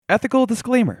Ethical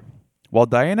disclaimer. While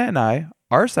Diana and I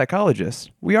are psychologists,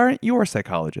 we aren't your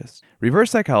psychologists.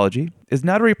 Reverse psychology is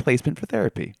not a replacement for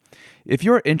therapy. If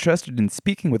you're interested in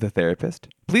speaking with a therapist,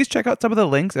 please check out some of the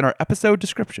links in our episode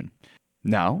description.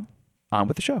 Now, on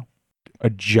with the show. A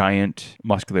giant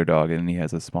muscular dog, and he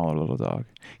has a smaller little dog.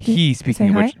 He, speaking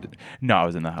of which, no, I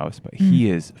was in the house, but he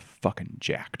is fucking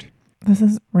jacked. This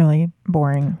is really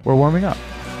boring. We're warming up.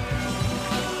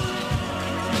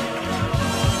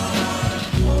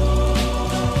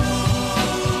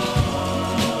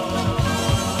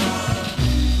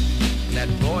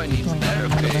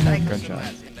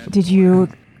 Gunshot. Did you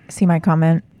see my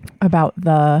comment about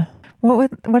the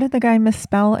what did the guy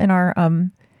misspell in our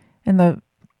in the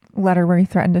letter where he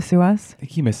threatened to sue us? I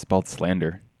think he misspelled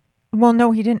slander. Well,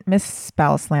 no, he didn't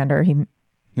misspell slander. He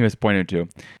mispointed to.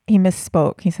 He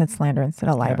misspoke. He said slander instead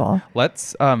of libel.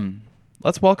 Yeah.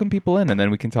 Let's welcome people in, and then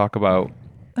we can talk about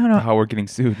how we're getting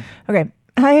sued. Okay.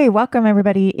 Hi, welcome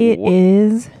everybody. It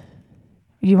is.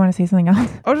 Do you want to say something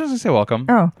else? I was just gonna say welcome.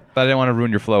 Oh, but I didn't want to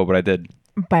ruin your flow, but I did.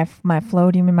 By my flow,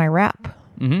 do you mean my rap?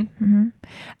 Mm-hmm.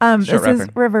 This is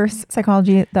Reverse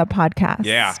Psychology, the podcast.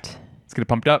 Yeah. Let's get it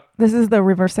pumped up. This is the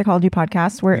Reverse Psychology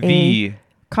podcast. We're a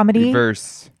comedy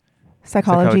reverse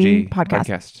psychology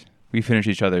podcast. We finish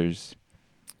each other's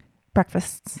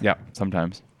breakfasts. Yeah,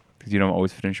 sometimes. Because you don't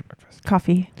always finish your breakfast.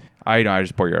 Coffee. I know, I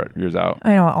just pour yours out.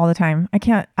 I know, all the time.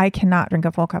 I cannot drink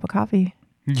a full cup of coffee.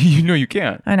 You know you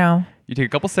can't. I know. You take a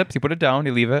couple sips, you put it down,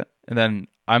 you leave it, and then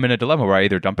I'm in a dilemma where I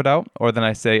either dump it out or then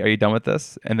I say, "Are you done with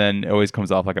this?" And then it always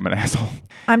comes off like I'm an asshole.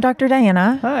 I'm Dr.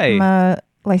 Diana. Hi. I'm a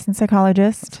licensed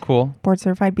psychologist. That's cool. Board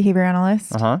certified behavior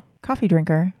analyst. Coffee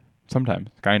drinker.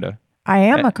 Sometimes, kinda. I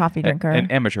am a coffee drinker. An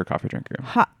amateur coffee drinker.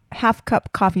 Half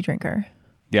cup coffee drinker.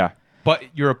 Yeah, but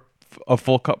you're a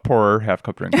full cup pourer, half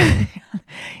cup drinker.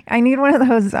 I need one of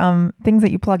those things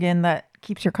that you plug in that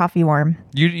keeps your coffee warm.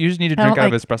 You just need to drink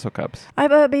out of espresso cups. I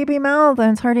have a baby mouth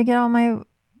and it's hard to get all my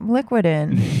liquid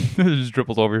in. It just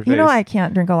dribbles over your face. You know I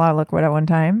can't drink a lot of liquid at one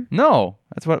time. No,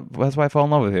 that's why I fell in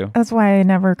love with you. That's why I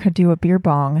never could do a beer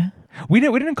bong. We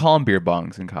didn't call them beer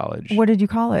bongs in college. What did you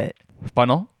call it?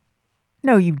 Funnel?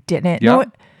 No, you didn't. Yeah.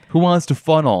 No. Who wants to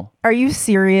funnel? Are you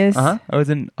serious? I was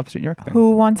in upstate New York.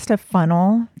 Who wants to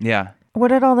funnel? Yeah. What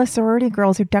did all the sorority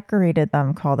girls who decorated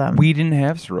them call them? We didn't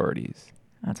have sororities.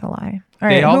 That's a lie. All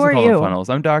they right, also who are call you? them funnels.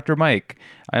 I'm Dr. Mike.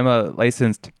 I'm a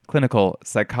licensed clinical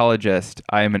psychologist.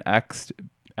 I am an ex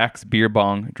beer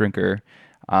bong drinker,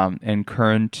 and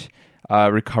current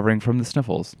recovering from the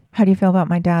sniffles. How do you feel about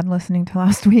my dad listening to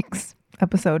last week's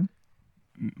episode?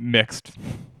 Mixed.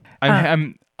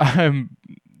 I'm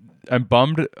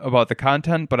bummed about the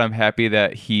content, but I'm happy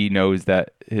that he knows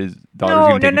that his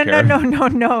daughter's going to take care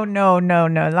of. No.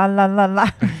 La.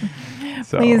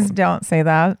 So, please don't say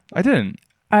that. I didn't.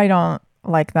 I don't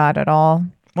like that at all.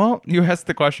 Well, you asked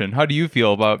the question. How do you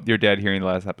feel about your dad hearing the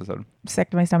last episode? Sick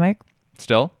to my stomach.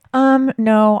 Still?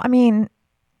 No. I mean,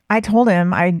 I told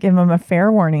him I'd give him a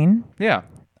fair warning. Yeah.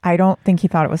 I don't think he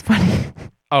thought it was funny.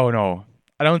 Oh, no.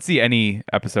 I don't see any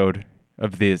episode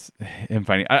of this him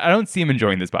finding. I don't see him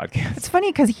enjoying this podcast. It's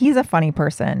funny because he's a funny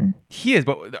person. He is,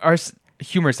 but our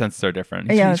humor senses are different.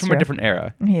 Yeah, he's from a different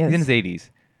era. He is. He's in his 80s.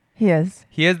 He is.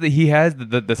 He has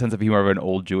the sense of humor of an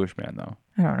old Jewish man, though.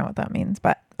 I don't know what that means,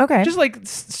 but okay. Just like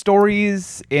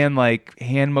stories and like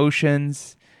hand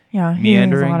motions. Yeah, he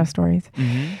has a lot of stories.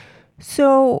 Mm-hmm.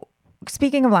 So,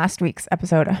 speaking of last week's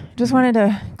episode, just wanted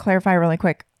to clarify really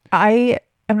quick.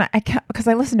 Because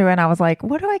I listened to it and I was like,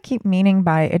 what do I keep meaning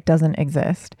by it doesn't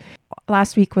exist?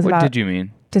 Last week was about... What did you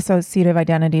mean? Dissociative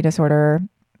identity disorder,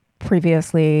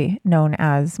 previously known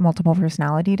as multiple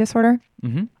personality disorder.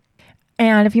 Mm-hmm.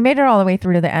 And if you made it all the way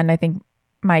through to the end, I think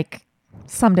Mike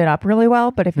summed it up really well.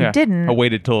 But if you didn't... I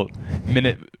waited till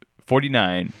minute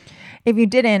 49. If you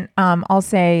didn't, I'll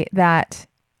say that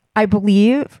I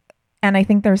believe, and I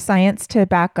think there's science to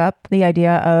back up the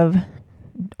idea of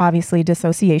obviously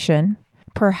dissociation,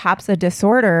 perhaps a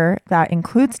disorder that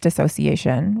includes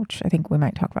dissociation, which I think we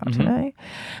might talk about today.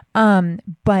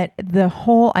 But the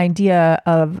whole idea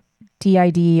of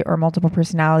DID or multiple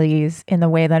personalities in the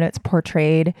way that it's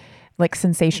portrayed, like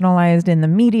sensationalized in the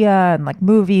media and like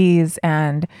movies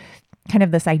and kind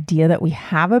of this idea that we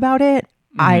have about it,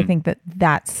 I think that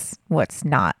that's what's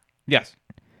not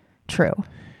true.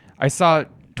 I saw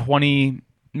 20,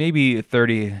 maybe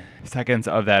 30 seconds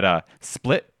of that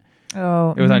Split.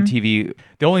 Oh, it was on TV.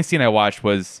 The only scene I watched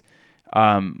was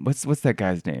what's that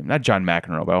guy's name? Not John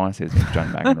McEnroe, but I want to say his name's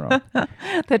John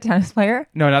McEnroe. The tennis player?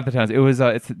 No, not the tennis. It was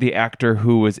it's the actor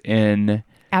who was in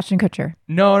Ashton Kutcher.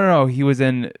 No. He was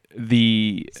in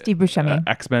the Steve Buscemi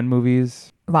X-Men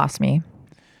movies. Lost me.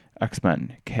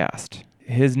 X-Men cast.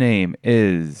 His name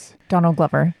is Donald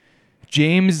Glover.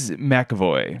 James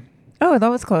McAvoy. Oh, that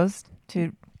was close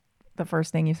to the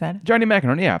first thing you said. Johnny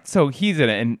McEnroe, yeah. So he's in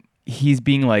it, and he's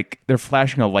being like, they're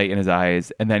flashing a light in his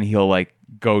eyes, and then he'll like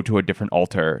go to a different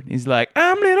altar. He's like,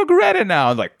 I'm little Greta now.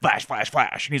 And like, flash, flash,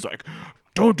 flash. And he's like,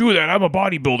 don't do that. I'm a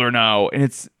bodybuilder now.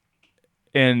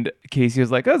 And Casey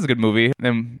was like, oh, that's a good movie. And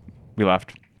then we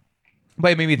left.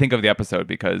 But it made me think of the episode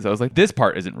because I was like, this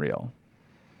part isn't real.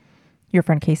 Your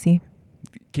friend Casey.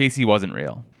 Casey wasn't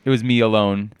real. It was me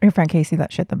alone. Your friend Casey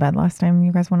that shit the bed last time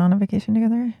you guys went on a vacation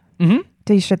together? Mm-hmm.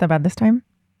 Did he shit the bed this time?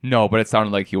 No, but it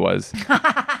sounded like he was.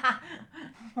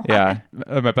 Yeah.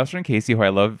 My best friend Casey, who I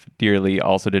love dearly,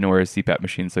 also didn't wear a CPAP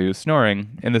machine, so he was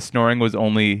snoring. And the snoring was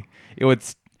only, it would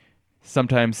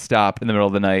sometimes stop in the middle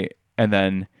of the night, and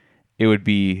then it would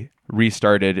be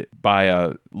restarted by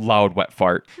a loud, wet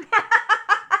fart.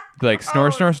 Like,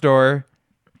 snore, snore, snore,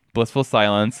 blissful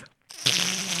silence,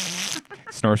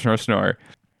 snore, snore, snore.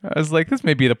 I was like, this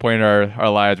may be the point in our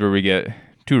lives where we get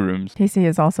 2 rooms. Casey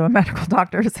is also a medical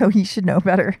doctor, so he should know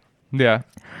better. Yeah.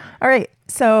 All right.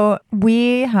 So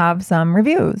we have some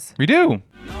reviews. We do. No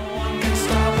one can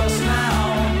stop us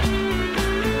now,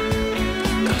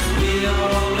 'cause we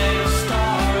are made of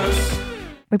stars.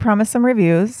 We promised some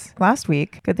reviews last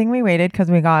week. Good thing we waited because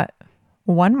we got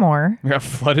one more. We got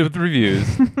flooded with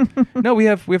reviews. No, we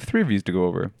have 3 reviews to go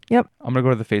over. Yep. I'm going to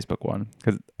go to the Facebook one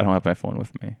because I don't have my phone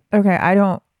with me. Okay. I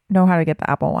don't know how to get the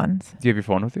Apple ones. Do you have your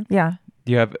phone with you? Yeah.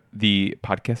 Do you have the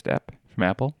podcast app from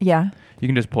Apple? Yeah. You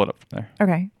can just pull it up from there.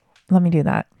 Okay. Let me do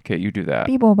that. Okay, you do that.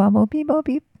 Beeble bubble, beeble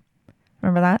beep.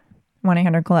 Remember that?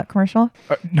 1-800-COLLECT commercial?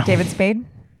 No. David Spade?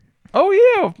 Oh,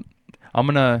 yeah. I'm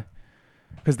going to,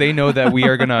 because they know that we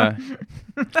are going to.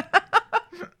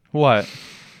 What?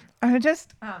 I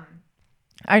just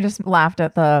laughed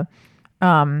at the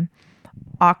Scott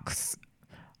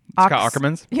Scott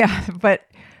Ackerman's? Yeah, but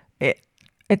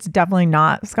it's definitely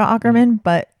not Scott Ackerman,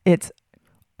 but it's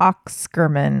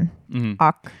Oxkerman. Mm.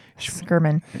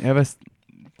 Oxkerman. Have us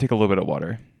take a little bit of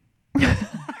water.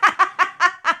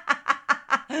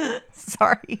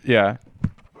 Sorry. Yeah.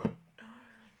 I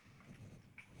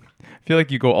feel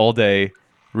like you go all day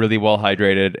really well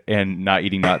hydrated and not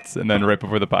eating nuts, and then right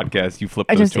before the podcast you flip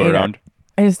those two around.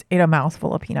 I just ate a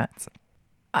mouthful of peanuts.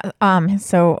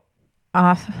 Oxkerman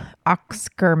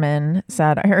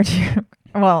said, I heard you.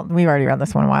 Well, we've already read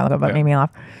this one a while ago, but it made me laugh.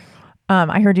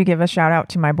 I heard you give a shout out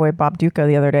to my boy Bob Duca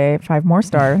the other day. 5 more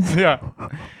stars. Yeah.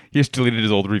 He just deleted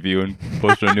his old review and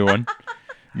posted a new one.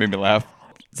 Made me laugh.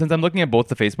 Since I'm looking at both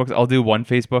the Facebooks, I'll do one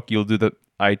Facebook, you'll do the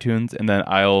iTunes, and then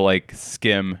I'll like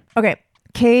skim. Okay.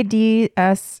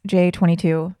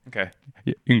 KDSJ22. Okay.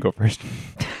 You can go first.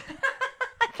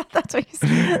 That's what you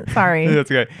said. Sorry. That's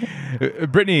okay.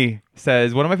 Brittany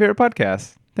says, one of my favorite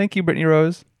podcasts. Thank you, Brittany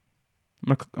Rose.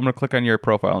 I'm gonna click on your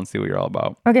profile and see what you're all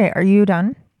about. Okay. Are you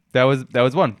done? That was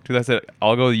one. Because I said,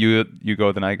 I'll go, you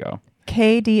go, then I go.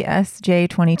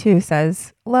 KDSJ22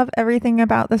 says, love everything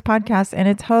about this podcast and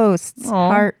its hosts.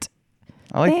 Aw. Heart.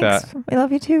 I like Thanks. that. We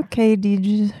love you too,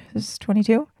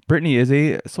 KDS22. Brittany is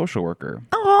a social worker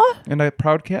Aw. and a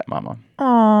proud cat mama.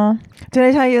 Aw. Did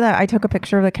I tell you that I took a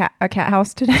picture of a cat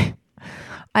house today?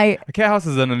 A cat house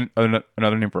is another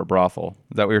name for a brothel.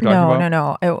 Is that what you're talking about?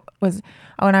 No. It was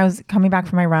when I was coming back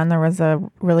from my run. There was a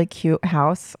really cute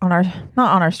house not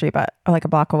on our street, but like a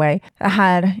block away.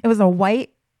 It was a white.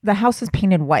 The house was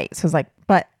painted white, so it was like,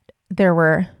 but there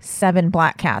were 7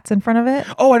 black cats in front of it.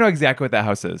 Oh, I know exactly what that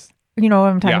house is. You know what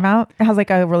I'm talking about? It has like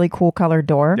a really cool colored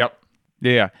door. Yep.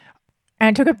 Yeah. And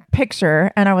I took a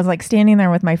picture and I was like standing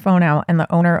there with my phone out and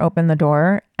the owner opened the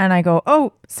door and I go,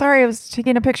 oh, sorry, I was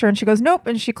taking a picture. And she goes, nope.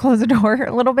 And she closed the door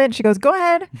a little bit. And she goes, go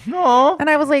ahead. No. And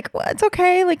I was like, well, it's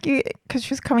okay. Like because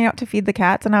she was coming out to feed the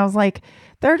cats. And I was like,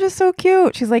 they're just so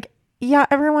cute. She's like, yeah,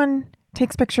 everyone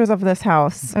takes pictures of this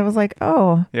house. I was like,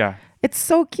 oh, Yeah. it's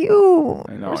so cute.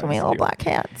 I know, There's so many it's little cute. black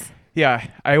cats. Yeah.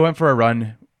 I went for a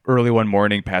run early one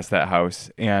morning past that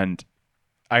house and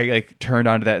I like turned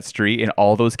onto that street and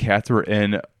all those cats were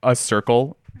in a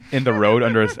circle in the road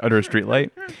under a street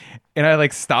light. And I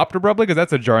like stopped abruptly because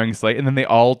that's a jarring sight. And then they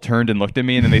all turned and looked at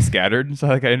me and then they scattered. So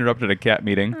like I interrupted a cat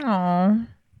meeting. Oh,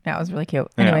 that was really cute.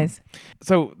 Yeah. Anyways,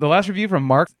 So the last review from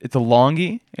Mark, it's a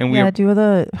longie. And we do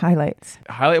the highlights.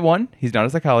 highlight one. He's not a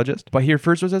psychologist, but he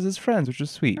refers to us as his friends, which is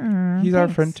sweet. He's our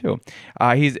thanks. friend too.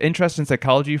 He's interested in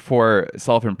psychology for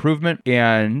self-improvement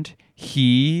and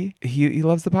he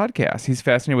loves the podcast. He's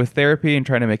fascinated with therapy and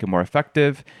trying to make it more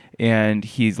effective. And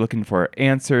he's looking for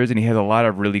answers and he has a lot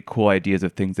of really cool ideas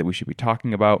of things that we should be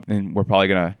talking about. And we're probably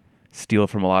going to steal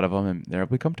from a lot of them and there'll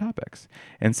become topics.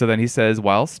 And so then he says,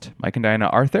 whilst Mike and Diana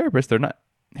are therapists, they're not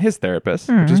his therapist,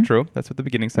 which is true. That's what the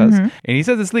beginning says. And he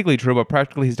says it's legally true, but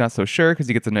practically he's not so sure because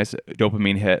he gets a nice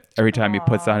dopamine hit every time he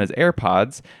puts on his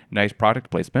AirPods, nice product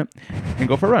placement, and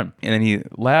go for a run. And then he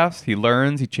laughs, he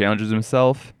learns, he challenges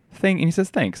himself, and he says,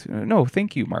 thanks. No,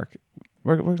 thank you, Mark.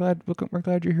 We're glad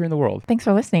you're here in the world. Thanks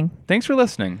for listening. Thanks for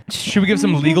listening. Should we give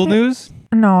some legal news?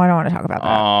 No, I don't want to talk about that.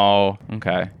 Oh,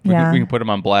 okay. We can put him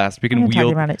on blast. We can I'm talking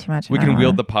wield about it too much. We can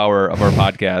wield the power of our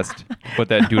podcast. Put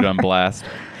that dude on blast.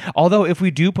 Although if we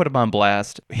do put him on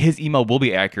blast, his email will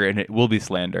be accurate and it will be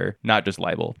slander, not just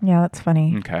libel. Yeah, that's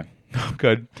funny. Okay.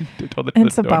 Good.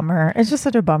 It's a bummer. It's just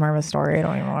such a bummer of a story. I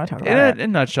don't even want to talk about it. In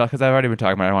a nutshell, because I've already been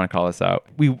talking about it, I don't want to call this out.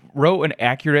 We wrote an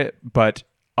accurate but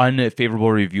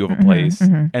unfavorable review of a place,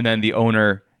 and then the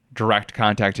owner direct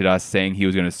contacted us saying he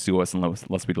was going to sue us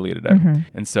unless we deleted it.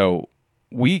 And so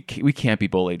we can't be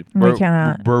bullied. We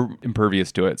cannot. We're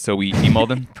impervious to it. So we emailed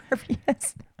him.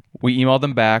 Impervious. We emailed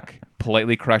him back,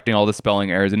 politely correcting all the spelling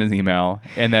errors in his email,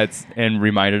 and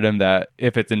reminded him that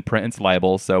if it's in print, it's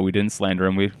libel. So we didn't slander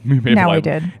him. We made Now him we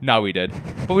did. Now we did,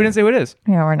 but we didn't say what it is.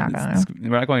 Yeah, we're not going to. We're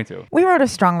not going to. We wrote a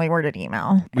strongly worded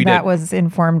email We that did. was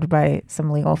informed by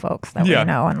some legal folks that Yeah. we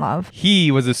know and love.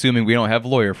 He was assuming we don't have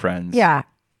lawyer friends. Yeah.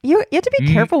 You have to be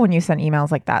careful when you send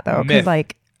emails like that, though, Myth. because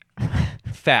like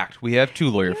Fact, we have 2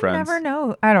 lawyer you friends. never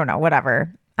know. I don't know.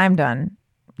 Whatever. I'm done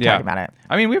Yeah. talking about it.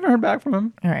 I mean, we haven't heard back from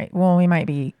him. All right. Well, we might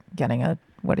be getting a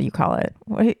what do you call it?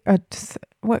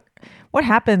 What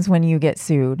happens when you get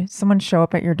sued? Someone show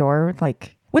up at your door with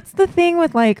like what's the thing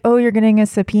with like, oh, you're getting a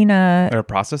subpoena? Or a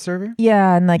process server?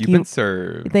 Yeah, and like You've been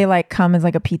served. they like come as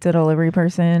like a pizza delivery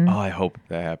person. Oh, I hope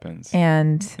that happens.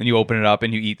 And Then you open it up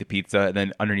and you eat the pizza, and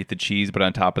then underneath the cheese, but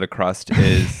on top of the crust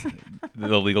is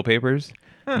the legal papers.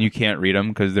 And you can't read them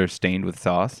because they're stained with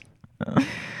sauce.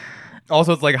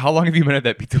 Also, it's like, how long have you been at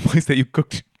that pizza place that you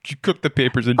cooked the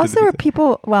papers into also the are pizza?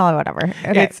 people well, whatever.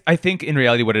 Okay. I think in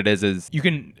reality what it is you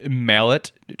can mail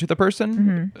it to the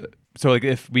person. So like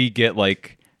if we get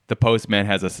like the postman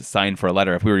has a sign for a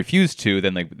letter, if we refuse to,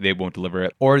 then like they won't deliver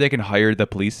it, or they can hire the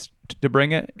police to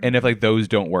bring it. And if like those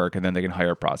don't work, and then they can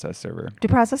hire a process server. Do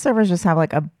process servers just have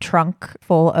like a trunk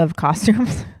full of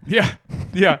costumes? Yeah.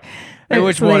 Hey,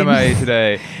 which It's one am I like-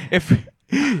 today?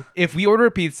 If we order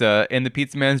a pizza and the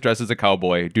pizza man's dressed as a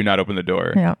cowboy, do not open the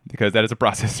door. Yeah. Because that is a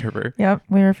process server. Yep,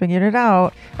 we figured it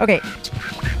out. Okay.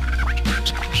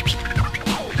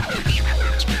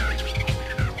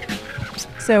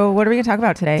 So what are we going to talk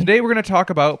about today? Today we're going to talk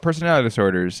about personality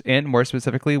disorders, and more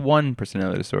specifically one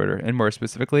personality disorder, and more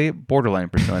specifically borderline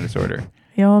personality disorder.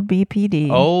 The old BPD.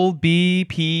 Old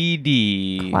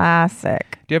BPD.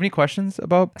 Classic. Do you have any questions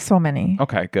about? So many.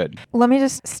 Okay, good. Let me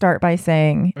just start by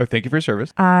saying Thank you for your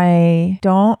service. I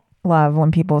don't love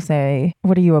when people say,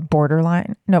 what are you, a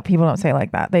borderline? No, people don't say it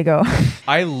like that. They go,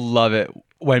 I love it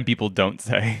when people don't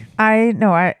say.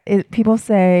 people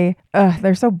say, ugh,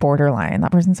 they're so borderline.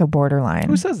 That person's so borderline.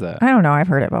 Who says that? I don't know. I've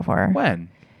heard it before. When?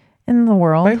 In the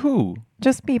world. By who?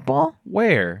 Just people.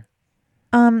 Where?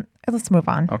 Let's move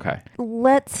on. Okay.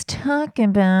 Let's talk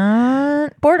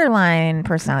about borderline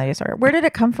personality disorder. Where did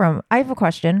it come from? I have a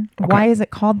question. Okay. Why is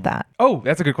it called that? Oh,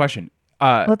 that's a good question.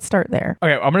 Let's start there.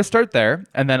 Okay, I'm going to start there,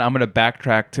 and then I'm going to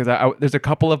backtrack to that. There's a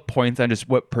couple of points on just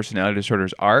what personality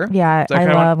disorders are. Yeah, So I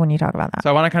kinda love when you talk about that. So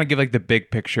I want to kind of give like the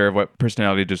big picture of what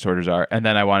personality disorders are, and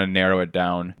then I want to narrow it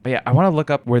down. But yeah, I want to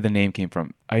look up where the name came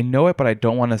from. I know it, but I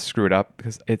don't want to screw it up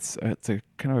because it's a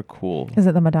kind of a cool. Is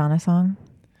it the Madonna song?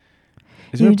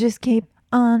 Is You it just keep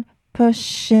on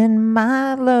pushing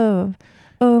my love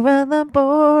over the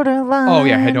borderline. Oh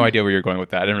yeah, I had no idea where you were going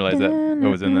with that. I didn't realize that it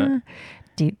was in that.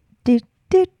 Do, do,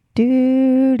 do,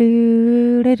 do,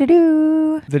 do, do, do,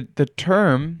 do. The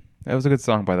term, that was a good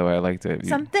song, by the way. I liked it.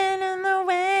 Something in the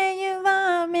way you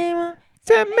love me.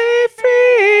 Set me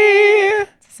free.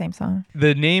 It's the same song.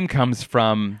 The name comes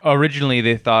from, originally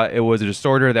they thought it was a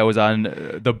disorder that was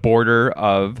on the border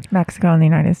of Mexico and the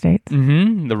United States.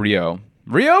 the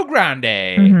Rio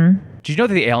Grande. Did you know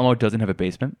that the Alamo doesn't have a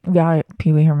basement? Yeah,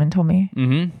 Pee Wee Herman told me.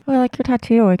 Oh, I like your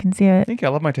tattoo. I can see it. Thank you.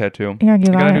 I love my tattoo. Yeah, you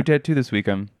I got got a new it. tattoo this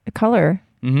weekend. The color.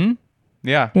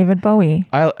 Yeah. David Bowie.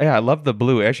 I love the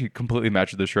blue. It actually completely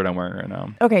matches the shirt I'm wearing right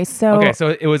now. Okay, so Okay,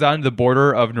 so it was on the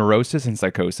border of neurosis and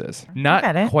psychosis. Not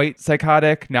get it. quite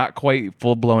psychotic, not quite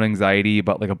full-blown anxiety,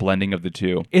 but like a blending of the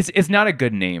two. It's not a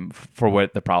good name for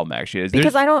what the problem actually is.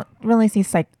 because I don't really see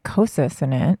psychosis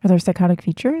in it. Are there psychotic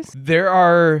features? There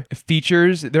are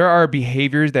features, there are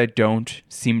behaviors that don't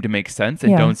seem to make sense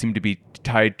and Yeah. don't seem to be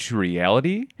tied to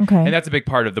reality. Okay. And that's a big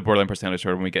part of the borderline personality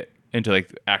disorder when we get into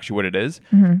like actually what it is.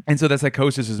 And so that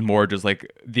psychosis is more just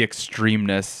like the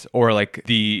extremeness or like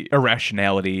the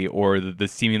irrationality or the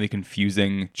seemingly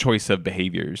confusing choice of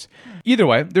behaviors. Either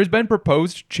way, there's been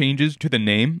proposed changes to the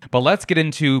name, but let's get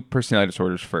into personality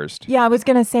disorders first. Yeah, I was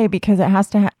gonna say because it has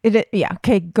to. Yeah.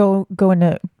 Okay. Go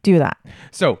into do that.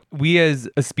 So we as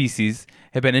a species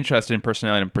have been interested in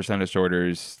personality and personality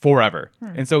disorders forever.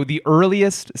 And so the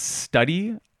earliest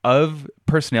study of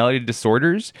personality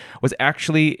disorders was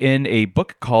actually in a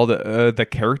book called The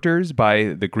Characters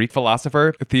by the Greek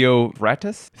philosopher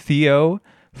Theophrastus.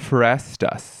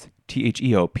 Theophrastus.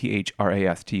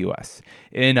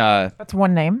 In That's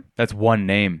one name. that's one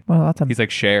name. Well, that's a He's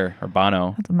like Cher or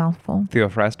Bono. that's a mouthful.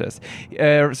 Theophrastus.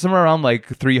 Somewhere around like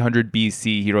 300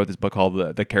 BC, he wrote this book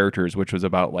called the Characters, which was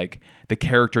about like the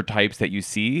character types that you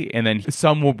see, and then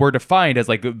some were defined as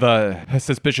like the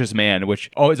suspicious man, which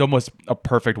is almost a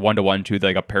perfect one-to-one to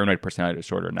like a paranoid personality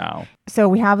disorder now. So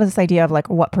we have this idea of like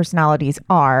what personalities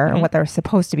are and what they're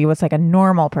supposed to be, what's like a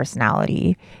normal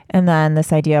personality, and then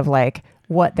this idea of like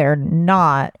what they're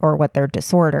not or what they're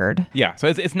disordered. Yeah, so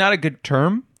it's not a good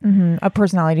term. A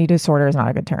personality disorder is not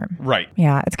a good term. Right.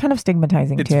 Yeah, it's kind of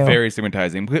stigmatizing It's too. very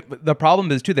stigmatizing. But the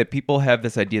problem is too that people have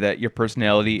this idea that your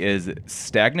personality is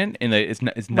stagnant and that it's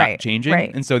not Right, changing.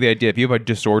 right. And so the idea if you have a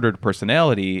disordered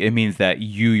personality, it means that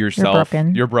you yourself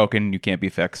You're broken. you can't be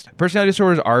fixed. Personality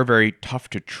disorders are very tough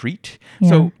to treat. Yeah.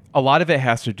 So a lot of it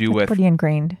has to do with Pretty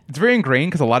ingrained. it's very ingrained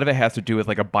because a lot of it has to do with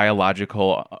like a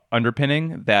biological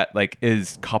underpinning that like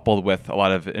is coupled with a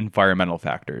lot of environmental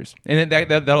factors, and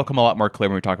that'll come a lot more clear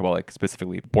when we talk about like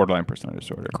specifically borderline personality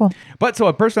disorder. Cool. But so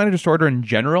a personality disorder in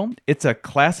general, it's a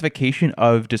classification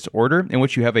of disorder in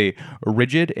which you have a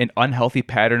rigid and unhealthy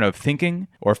pattern of thinking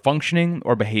or functioning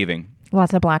or behaving.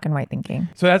 Lots of black and white thinking.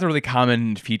 So that's a really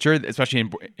common feature,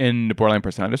 especially in the borderline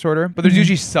personality disorder. But there's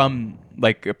usually some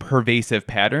like a pervasive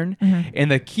pattern. And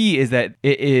the key is that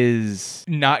it is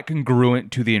not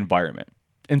congruent to the environment.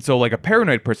 And so like a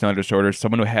paranoid personality disorder is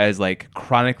someone who has like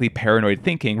chronically paranoid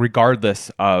thinking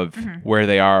regardless of where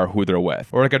they are, who they're with.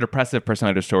 Or like a depressive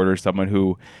personality disorder is someone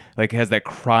who like has that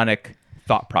chronic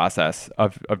thought process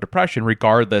of depression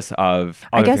regardless of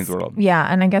other things in the world.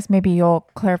 Yeah, and I guess maybe you'll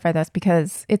clarify this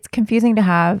because it's confusing to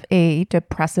have a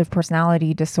depressive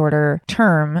personality disorder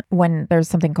term when there's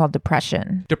something called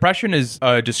depression. Depression is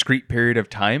a discrete period of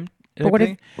time. But what if-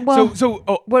 typically. well, so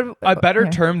a better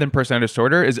yeah. term than personality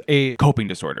disorder is a coping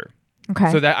disorder.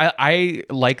 Okay. So that I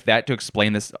like that to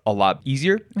explain this a lot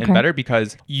easier and Okay. better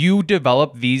because you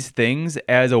develop these things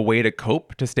as a way to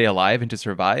cope, to stay alive and to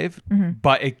survive,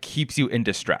 but it keeps you in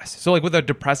distress. So like with a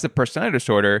depressive personality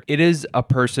disorder, it is a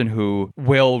person who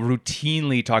will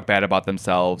routinely talk bad about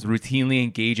themselves, routinely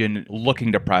engage in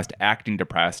looking depressed, acting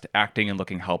and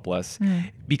looking helpless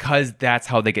because that's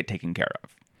how they get taken care of.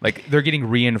 Like they're getting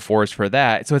reinforced for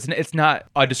that. So it's not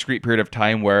a discrete period of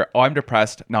time where, oh, I'm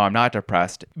depressed. No, I'm not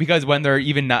depressed. Because when they're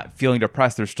even not feeling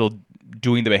depressed, they're still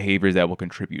doing the behaviors that will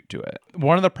contribute to it.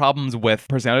 One of the problems with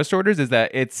personality disorders is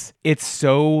that it's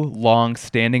so long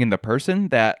standing in the person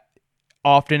that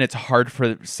often it's hard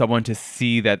for someone to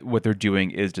see that what they're doing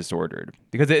is disordered.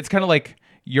 Because it's kind of like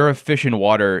you're a fish in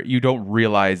water. You don't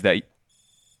realize that,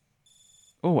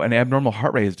 oh, an abnormal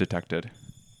heart rate is detected.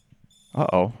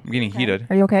 Uh-oh, I'm getting heated.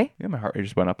 Are you okay? Yeah, my heart rate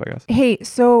just went up, I guess. Hey,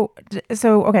 so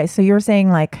okay, so you're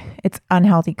saying like it's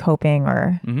unhealthy coping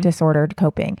or disordered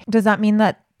coping. Does that mean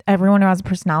that everyone who has a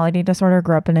personality disorder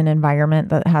grew up in an environment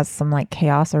that has some like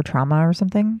chaos or trauma or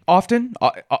something? Often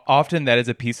that is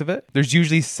a piece of it. There's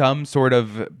usually some sort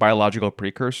of biological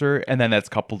precursor, and then that's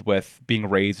coupled with being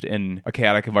raised in a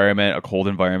chaotic environment, a cold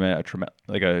environment,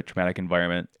 a traumatic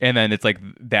environment. And then it's like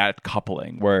that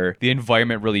coupling where the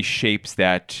environment really shapes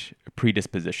that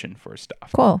predisposition for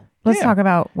stuff. Cool. Let's Yeah. talk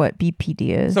about what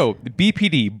BPD is. So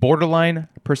BPD, borderline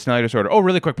personality disorder. Oh,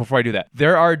 really quick before I do that.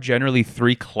 There are generally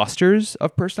 3 clusters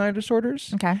of personality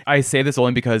disorders. Okay. I say this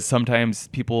only because sometimes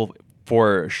people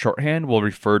for shorthand will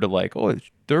refer to like, oh,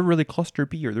 they're really cluster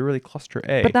B or they're really cluster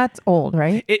A. But that's old,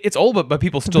 right? It's old, but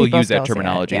people still people use that still say it,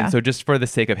 terminology. yeah. And so just for the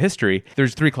sake of history,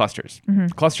 there's 3 clusters.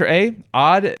 Cluster A,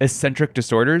 odd eccentric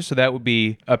disorders. So that would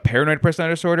be a paranoid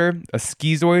personality disorder, a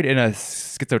schizoid, and a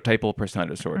schizotypal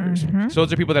personality disorders. So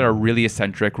those are people that are really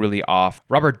eccentric, really off.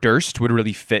 Robert Durst would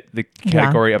really fit the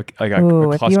category of like a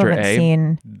Ooh, if you cluster haven't A.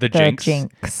 seen The Jinx.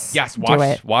 Yes, do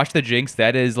it. watch The Jinx.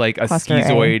 That is like a Cluster A.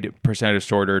 schizoid personality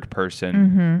disordered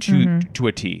person to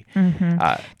a T.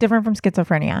 Different from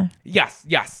schizophrenia. Yes.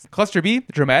 Cluster B,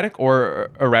 dramatic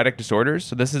or erratic disorders.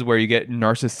 So this is where you get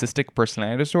narcissistic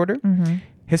personality disorder,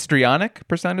 histrionic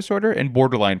personality disorder, and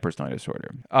borderline personality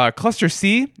disorder. Cluster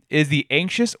C is the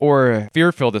anxious or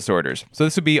fear-filled disorders. So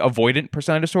this would be avoidant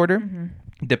personality disorder.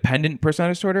 dependent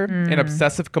personality disorder, and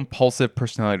obsessive compulsive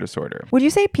personality disorder. Would you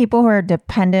say people who are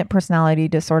dependent personality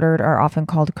disordered are often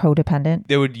called codependent?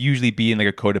 They would usually be in like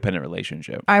a codependent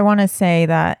relationship. I want to say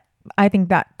that I think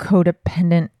that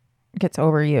codependent gets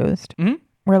overused.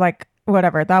 We're like,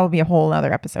 whatever, that would be a whole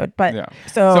other episode. But Yeah.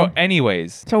 so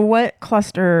anyways, what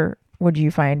cluster would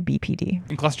you find BPD?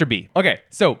 in cluster B. Okay,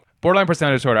 so borderline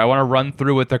personality disorder. I want to run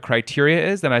through what the criteria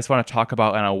is, then I just want to talk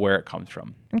about where it comes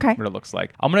from. Okay. What it looks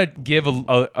like. I'm gonna give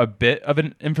a bit of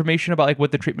an information about like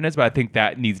what the treatment is, but I think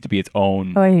that needs to be its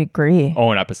own Oh, I agree.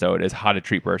 episode is how to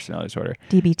treat personality disorder.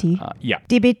 DBT. Yeah.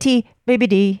 DBT, baby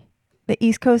D, the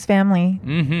East Coast family.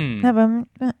 Mm-hmm.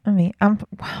 I'm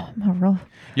a real,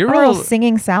 You're I'm a real real.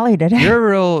 singing Sally today.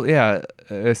 You're a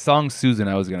real. Song Susan.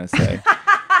 I was gonna say.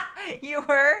 You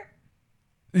were?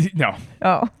 No.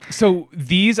 Oh. So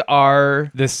these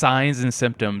are the signs and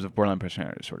symptoms of borderline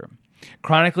personality disorder.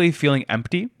 Chronically feeling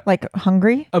empty, Like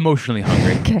hungry? emotionally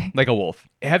hungry, Okay. like a wolf.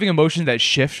 Having emotions that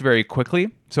shift very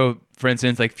quickly. So, for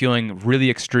instance, like feeling really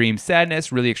extreme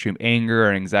sadness, really extreme anger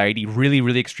or anxiety, really,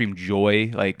 really extreme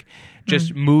joy, like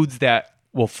just moods that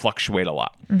will fluctuate a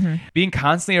lot. Being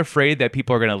constantly afraid that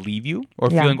people are going to leave you or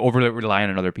Yeah. feeling overly reliant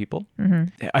on other people.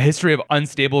 A history of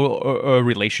unstable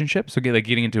relationships. So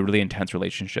getting into really intense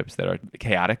relationships that are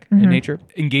chaotic in nature.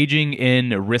 Engaging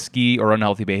in risky or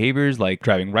unhealthy behaviors like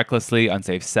driving recklessly,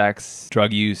 unsafe sex,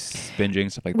 drug use,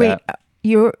 binging, stuff like Wait, that.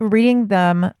 you're reading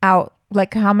them out.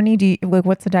 Like how many do you, like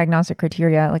what's the diagnostic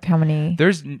criteria? Like how many?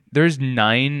 There's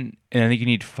 9, and I think you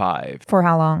need 5. For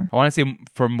how long? I want to say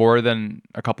for more than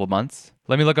a couple of months.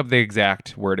 Let me look up the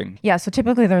exact wording. Yeah, so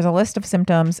typically there's a list of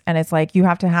symptoms and it's like you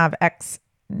have to have X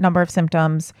number of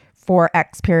symptoms for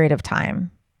X period of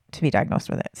time to be diagnosed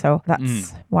with it. So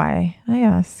that's why I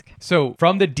ask. So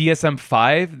from the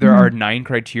DSM-5, there are 9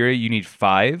 criteria. You need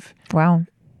 5. Wow.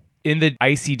 In the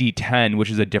ICD-10,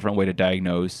 which is a different way to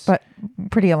diagnose, But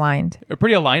pretty aligned. they're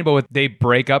pretty aligned, but they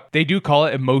break up. They do call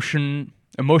it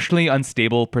emotionally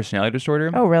unstable personality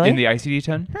disorder. Oh, really? In the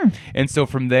ICD-10. And so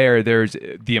from there, there's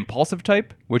the impulsive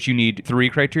type, which you need 3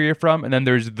 criteria from, and then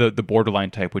there's the borderline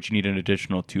type, which you need an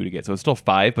additional 2 to get. So it's still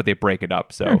 5, but they break it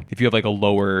up. So if you have like a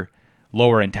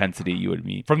lower intensity, you would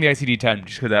meet from the ICD-10,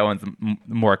 just because that one's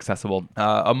more accessible.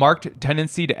 A marked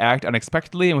tendency to act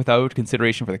unexpectedly and without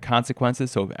consideration for the consequences,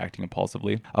 so acting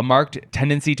impulsively. A marked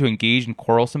tendency to engage in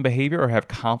quarrelsome behavior or have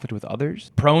conflict with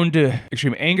others. Prone to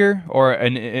extreme anger or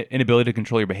an inability to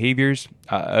control your behaviors.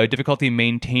 A difficulty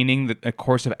maintaining a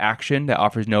course of action that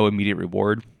offers no immediate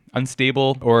reward.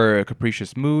 Unstable or a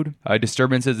capricious mood,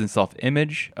 disturbances in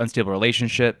self-image, unstable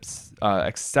relationships,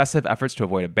 excessive efforts to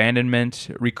avoid abandonment,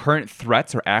 recurrent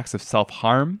threats or acts of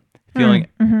self-harm, feeling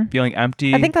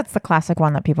empty. I think that's the classic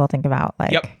one that people think about.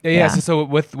 Like, Yep. Yeah. So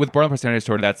with borderline personality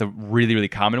disorder, that's a really, really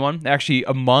common one. Actually,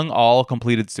 among all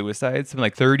completed suicides, something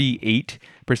like 38%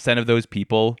 of those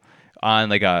people on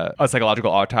like a psychological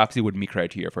autopsy would meet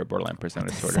criteria for a borderline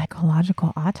personality disorder.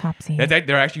 Psychological autopsy.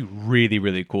 They're actually really,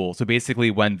 really cool. So basically,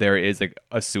 when there is like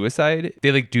a suicide,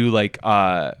 they like do like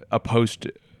a post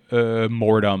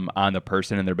mortem on the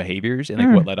person and their behaviors and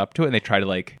like what led up to it, and they try to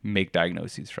like make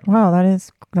diagnoses from. Wow,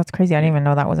 that's crazy. I didn't even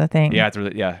know that was a thing. Yeah, it's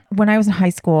really When I was in high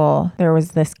school, there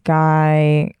was this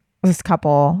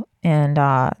couple, and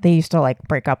they used to like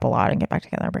break up a lot and get back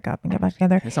together, break up and get back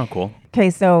together. They sound cool.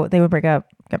 Okay, so they would break up,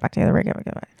 get back together, break up,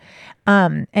 get back.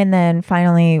 And then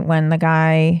finally, when the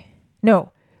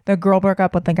girl broke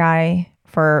up with the guy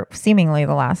for seemingly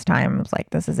the last time, it was like,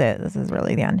 this is it. This is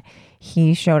really the end.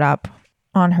 He showed up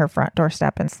on her front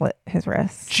doorstep and slit his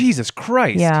wrist. Jesus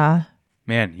Christ. Yeah.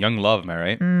 Man, young love, am I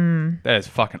right? That is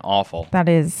fucking awful. That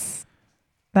is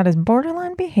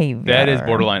borderline behavior. That is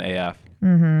borderline AF.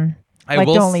 Like,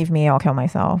 don't leave me, I'll kill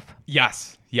myself.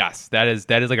 Yes. That is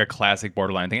like a classic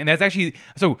borderline thing. And that's actually,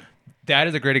 so that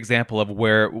is a great example of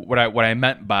where what I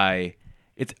meant by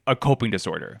it's a coping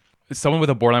disorder. Someone with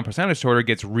a borderline personality disorder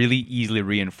gets really easily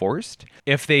reinforced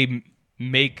if they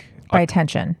make By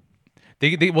attention.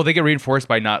 they get reinforced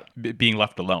by not being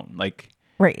left alone. Like,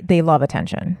 Right. They love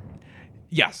attention.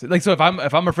 yes. Like, so if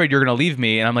I'm afraid you're going to leave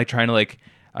me and I'm like trying to like,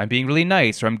 I'm being really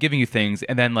nice or I'm giving you things,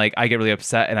 and then like I get really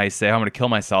upset and I say, I'm going to kill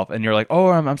myself, and you're like, oh,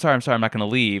 I'm sorry, I'm not going to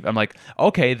leave. I'm like,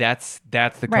 okay, that's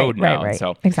the code now. Right.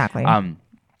 So Exactly.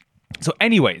 So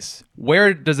anyways,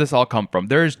 where does this all come from?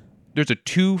 There's a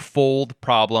twofold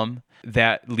problem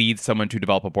that leads someone to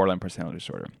develop a borderline personality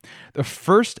disorder. The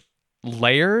first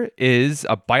layer is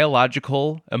a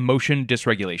biological emotion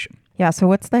dysregulation. Yeah. So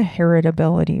what's the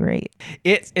heritability rate?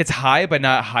 It's high, but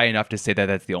not high enough to say that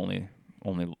that's the only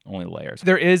layer. So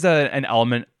there is an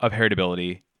element of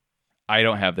heritability. I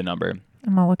don't have the number.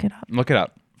 I'm gonna look it up. Look it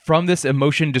up. From this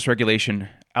emotion dysregulation,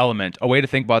 element, a way to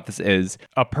think about this is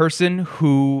a person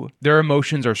who their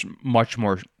emotions are much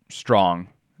more strong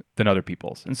than other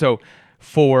people's. And so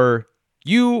for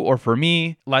you or for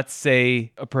me, let's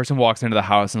say a person walks into the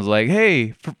house and is like,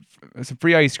 hey, some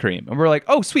free ice cream. And we're like,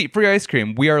 oh, sweet, free ice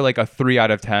cream. We are like a 3 out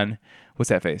of 10. What's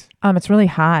that face? It's really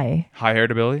high. High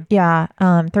heritability? Yeah,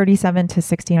 37 to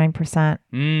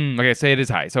 69%. Okay, say it is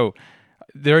high. So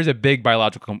there is a big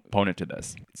biological component to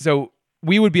this. So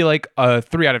we would be like a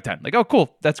 3 out of 10. Like, oh,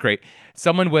 cool, that's great.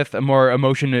 Someone with a more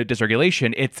emotion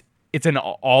dysregulation, it's an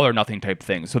all or nothing type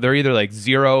thing. So they're either like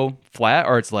 0 flat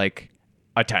or it's like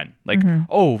a 10. Like,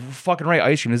 oh, fucking right,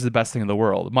 ice cream, this is the best thing in the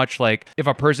world. Much like if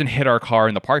a person hit our car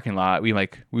in the parking lot,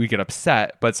 we get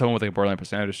upset, but someone with like a borderline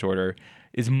personality disorder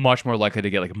is much more likely to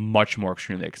get like much more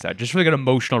extremely upset, just from like an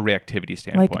emotional reactivity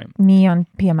standpoint. Like me on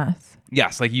PMS.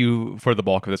 Yes, like you for the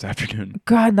bulk of this afternoon.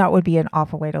 God, that would be an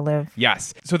awful way to live.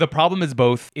 Yes. So the problem is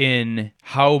both in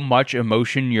how much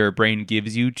emotion your brain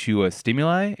gives you to a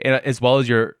stimuli, as well as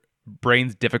your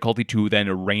brain's difficulty to then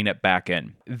rein it back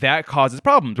in. That causes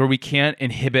problems where we can't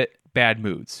inhibit bad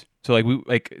moods. So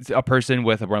like a person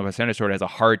with a borderline personality disorder has a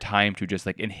hard time to just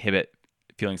like inhibit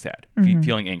feeling sad,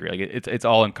 feeling angry. Like it's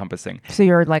all encompassing. So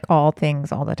you're like all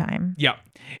things all the time. Yeah.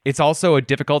 It's also a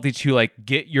difficulty to like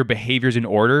get your behaviors in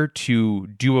order to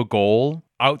do a goal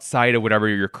outside of whatever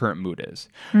your current mood is.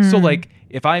 So like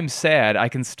if I'm sad, I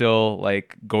can still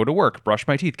like go to work, brush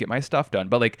my teeth, get my stuff done.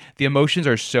 But like the emotions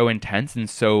are so intense and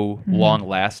so long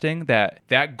lasting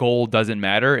that goal doesn't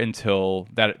matter until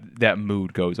that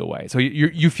mood goes away. So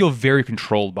you feel very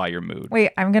controlled by your mood. Wait,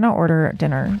 I'm going to order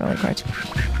dinner really quick.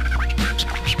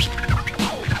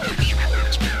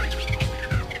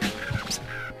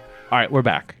 All right, we're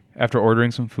back after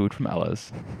ordering some food from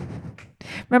Ella's.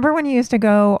 Remember when you used to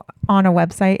go on a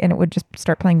website and it would just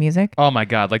start playing music? Oh my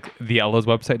God, like the Ella's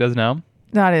website does now?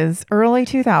 That is early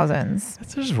 2000s.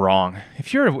 That's just wrong.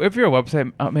 If you're a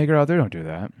website maker out there, don't do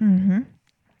that. I'm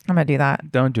going to do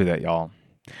that. Don't do that, y'all.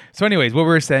 So anyways, what we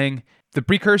were saying, the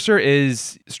precursor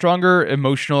is stronger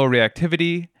emotional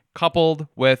reactivity coupled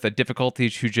with a difficulty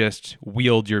to just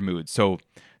wield your mood. So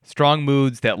strong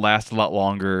moods that last a lot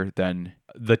longer than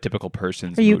the typical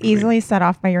person's Are you mood would be. easily set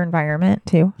off by your environment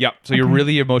too? Yep. So you're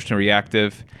really emotionally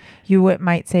reactive. You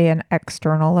might say an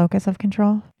external locus of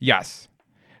control. Yes.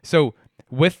 So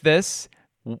with this,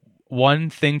 one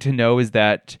thing to know is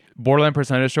that borderline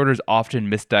personality disorder is often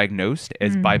misdiagnosed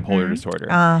as bipolar disorder.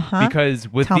 Because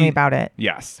with Tell me about it.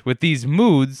 Yes. With these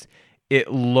moods, it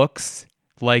looks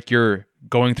like you're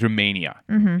going through mania.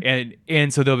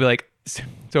 And so they'll be like,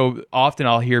 so often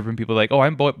I'll hear from people like, oh,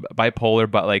 I'm bipolar,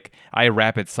 but like I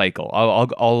rapid cycle.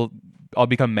 I'll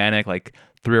become manic like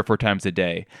 3 or 4 times a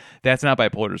day. That's not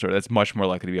bipolar disorder. That's much more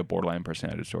likely to be a borderline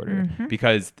personality disorder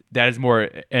because that is more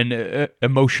an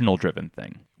emotional driven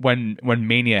thing. When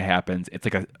mania happens, it's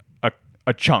like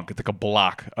a chunk. It's like a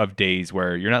block of days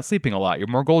where you're not sleeping a lot. You're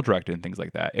more goal directed and things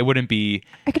like that. It wouldn't be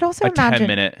I could also a imagine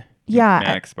 10-minute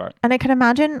manic spot. And I can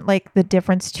imagine like the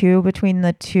difference too between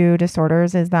the two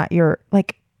disorders is that you're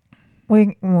like,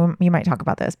 you might talk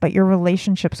about this, but your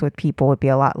relationships with people would be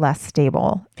a lot less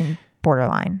stable in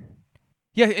borderline.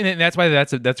 Yeah, and that's why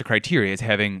that's a criteria is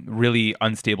having really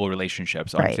unstable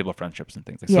relationships, Right. unstable friendships and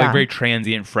things like that. So like very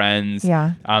transient friends,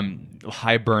 Yeah.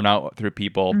 High burnout through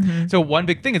people. So one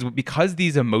big thing is because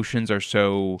these emotions are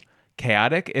so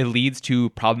chaotic, it leads to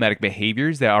problematic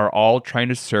behaviors that are all trying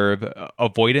to serve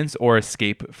avoidance or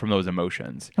escape from those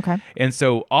emotions. Okay. And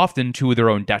so often to their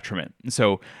own detriment.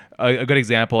 So a good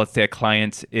example, let's say a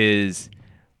client is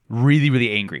really,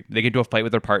 really angry. They get into a fight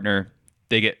with their partner.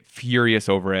 They get furious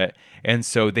over it. And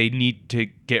so they need to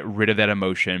get rid of that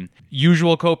emotion.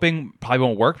 Usual coping probably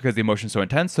won't work because the emotion's so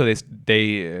intense. So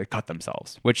they cut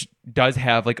themselves, which does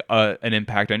have like an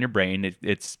impact on your brain.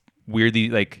 It's weirdly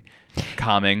like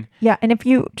calming. Yeah. And if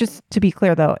you, just to be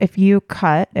clear though, if you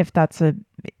cut,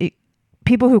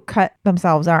 people who cut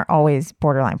themselves aren't always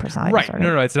borderline personality Right.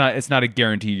 disorder. No, it's not a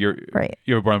guarantee you're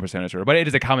a borderline personality disorder, but it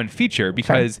is a common feature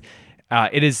because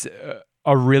it is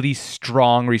a really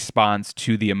strong response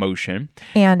to the emotion.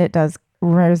 And it does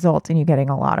result in you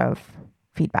getting a lot of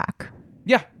feedback.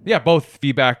 Yeah, both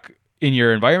feedback in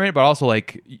your environment, but also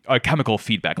like a chemical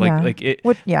feedback.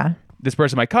 This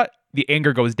person might cut, the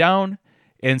anger goes down,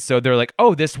 and so they're like,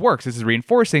 oh, this works. This is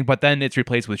reinforcing, but then it's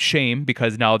replaced with shame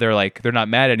because now they're not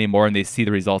mad anymore and they see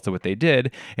the results of what they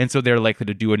did. And so they're likely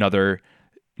to do another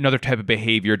type of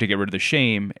behavior to get rid of the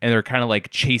shame, and they're kind of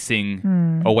like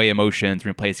chasing away emotions,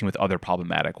 replacing with other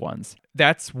problematic ones.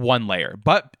 That's one layer.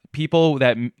 But people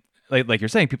that, like you're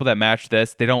saying, people that match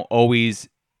this, they don't always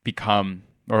become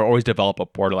or always develop a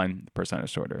borderline personality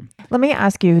disorder. Let me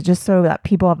ask you, just so that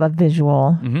people have a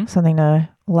visual, something to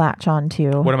latch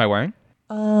onto. What am I wearing?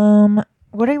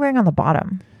 What are you wearing on the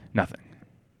bottom? Nothing.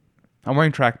 I'm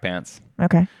wearing track pants,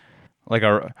 Okay. like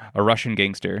a Russian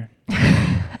gangster.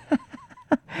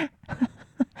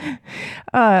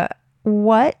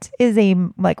 What is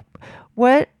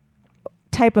what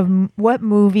type of what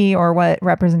movie or what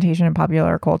representation in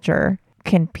popular culture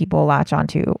can people latch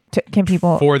onto? Can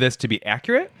people? For this to be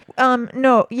accurate,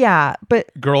 No, yeah, but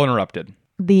Girl Interrupted.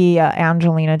 the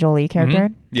Angelina Jolie character.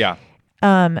 Yeah.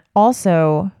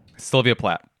 Also, Sylvia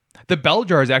Plath. The bell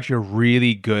jar is actually a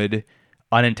really good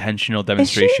unintentional is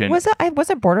demonstration. she, was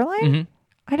it borderline?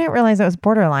 I didn't realize it was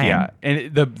borderline. Yeah,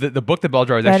 and the book, The Bell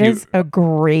Jar, is That actually, is a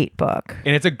great book.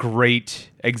 and it's a great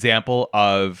example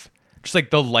of just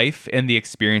like the life and the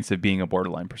experience of being a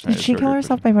borderline personality Did she kill disorder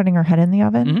herself by putting her head in the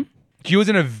oven? person. She was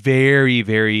in a very,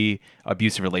 very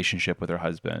abusive relationship with her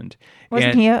husband.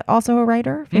 Wasn't And- he also a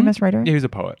writer, famous writer? Yeah, he was a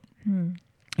poet.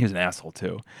 He was an asshole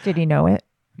too. Did he know it?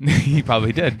 He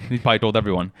probably did. He probably told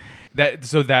everyone.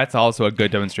 So that's also a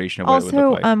good demonstration of what it would Also,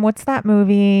 look like. what's that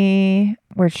movie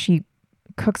where she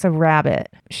cooks a rabbit?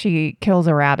 She kills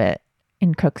a rabbit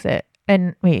and cooks it.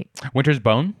 And wait, Winter's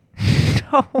Bone?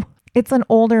 no, it's an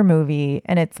older movie,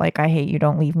 and it's like I Hate You,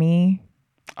 Don't Leave Me.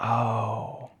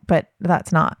 Oh. But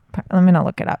that's not. I'm gonna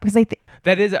look it up because I think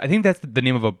I think that's the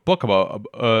name of a book about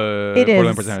it borderline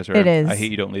is. personality disorder. It is. I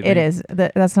Hate You, Don't Leave It Me. is.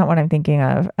 That's not what I'm thinking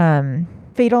of.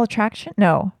 Fatal Attraction?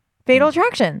 No. Fatal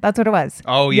Attraction. That's what it was.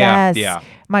 Oh, yeah. Yes. Yeah.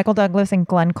 Michael Douglas and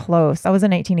Glenn Close. That was a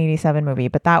 1987 movie,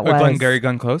 but that was Glengarry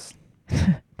Close?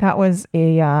 that was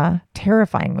a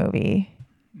terrifying movie.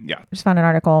 Yeah. I just found an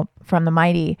article from The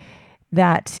Mighty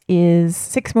that is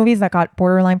 6 movies that got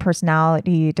borderline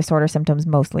personality disorder symptoms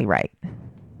mostly right.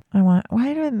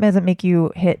 Why does it make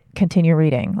you hit continue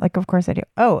reading? Like, of course I do.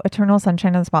 Oh, Eternal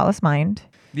Sunshine of the Spotless Mind,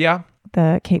 Yeah.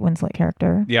 the Kate Winslet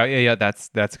character. Yeah. That's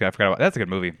good. I forgot about that's a good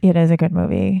movie. It is a good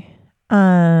movie.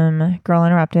 Girl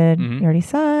Interrupted, Mhm. you already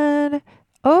said.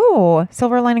 Oh,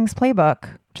 Silver Linings Playbook,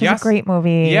 which is Yes. a great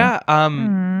movie. Yeah.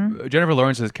 Jennifer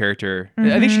Lawrence's character.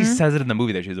 I think she says it in the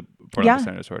movie that she's a borderline Yeah.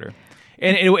 personality disorder.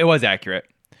 And it was accurate.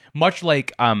 Much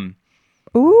like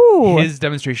Ooh, his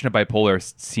demonstration of bipolar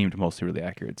seemed mostly really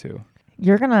accurate too.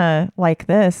 you're gonna like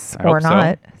this I or hope so.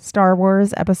 not. Star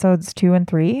Wars episodes 2 and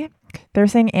 3. They're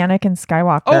saying Anakin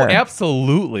Skywalker. Oh,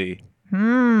 absolutely.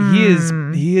 He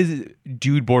is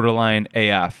dude borderline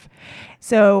AF.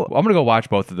 So, I'm gonna go watch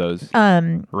both of those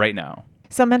right now.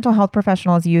 some mental health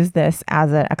professionals use this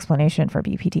as an explanation for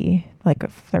BPD, like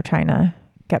if they're trying to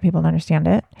get people to understand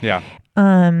it. Yeah.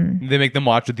 They make them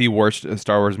watch the worst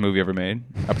Star Wars movie ever made,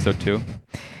 episode 2.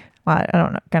 Well,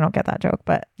 I don't get that joke,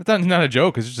 but That's not a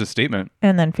joke. It's just a statement.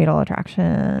 and then Fatal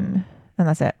Attraction, and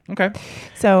that's it. Okay.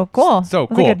 So cool. So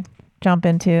That's a cool. good jump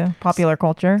into popular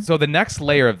culture. So the next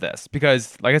layer of this,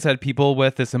 because like I said, people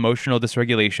with this emotional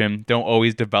dysregulation don't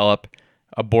always develop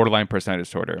a borderline personality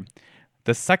disorder.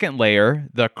 The second layer,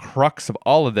 the crux of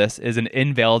all of this, is an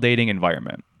invalidating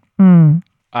environment.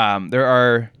 There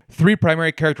are 3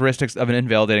 primary characteristics of an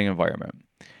invalidating environment.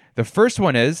 The first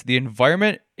one is the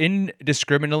environment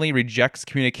indiscriminately rejects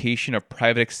communication of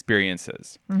private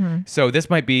experiences. So this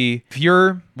might be if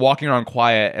you're walking around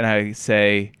quiet and I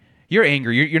say, you're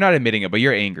angry, you're not admitting it, but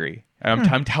you're angry. And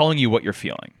I'm telling you what you're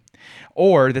feeling.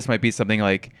 Or this might be something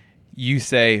like you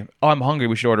say, oh, I'm hungry,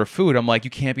 we should order food. I'm like,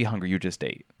 you can't be hungry, you just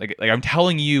ate. Like I'm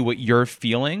telling you what you're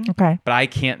feeling, Okay. but I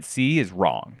can't see is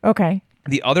wrong. Okay.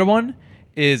 The other one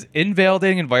is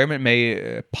invalidating environment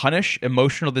may punish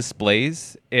emotional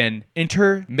displays and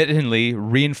intermittently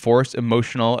reinforce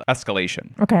emotional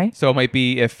escalation. Okay. So it might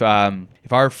be if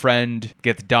our friend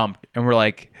gets dumped and we're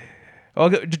like, oh,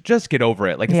 just get over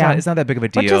it. Like it's not that big of a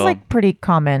deal. Which is like pretty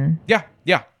common yeah.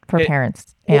 for It-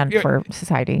 parents well, and yeah. for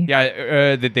society.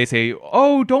 Yeah, they say,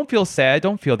 "Oh, don't feel sad,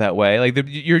 don't feel that way." Like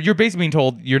you're basically being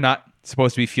told you're not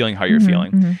supposed to be feeling how you're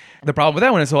feeling. The problem with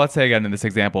that one is, so let's say again in this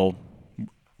example,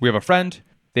 we have a friend,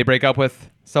 they break up with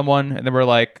someone, and then we're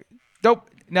like, "Nope,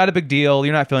 not a big deal.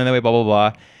 You're not feeling that way." Blah blah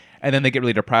blah. And then they get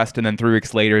really depressed, and then 3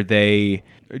 weeks later they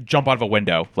jump out of a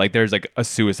window. Like there's like a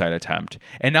suicide attempt,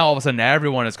 and now all of a sudden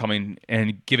everyone is coming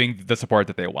and giving the support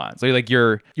that they want. So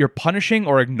you're punishing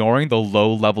or ignoring the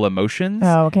low level emotions.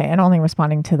 Oh, okay. And only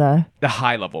responding to the The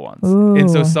high level ones. Ooh.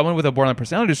 And so someone with a borderline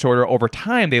personality disorder, over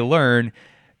time, they learn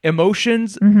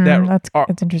emotions that's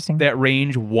interesting. that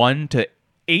range 1 to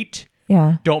 8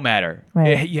 Yeah. don't matter.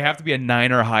 Right. You have to be a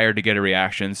 9 or higher to get a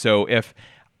reaction. So if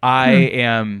I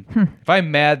am, if I'm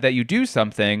mad that you do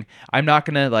something, I'm not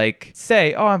going to like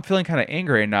say, oh, I'm feeling kind of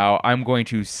angry right now. I'm going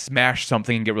to smash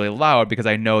something and get really loud because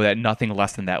I know that nothing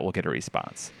less than that will get a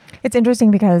response. It's interesting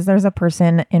because there's a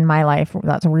person in my life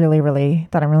that I'm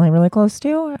really close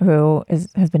to who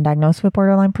has been diagnosed with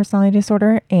borderline personality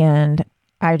disorder. And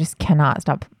I just cannot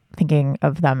stop thinking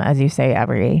of them, as you say,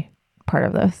 every part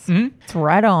of this. It's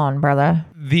right on, brother.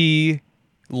 The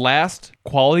last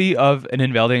quality of an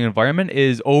invalidating environment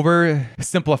is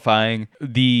oversimplifying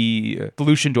the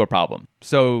solution to a problem.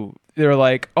 So they're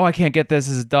like, oh, I can't get this.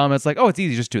 This is dumb. It's like, oh, it's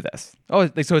easy. Just do this. Oh,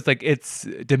 so it's like it's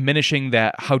diminishing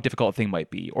that how difficult a thing might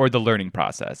be or the learning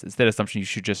process. It's that assumption you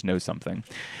should just know something.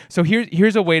 So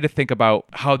here's a way to think about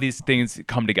how these things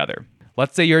come together.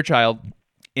 Let's say you're a child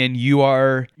and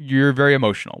you're very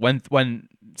emotional. When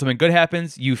something good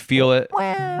happens, you feel it.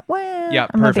 Wah, wah. Yeah,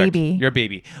 I'm perfect. a baby. You're a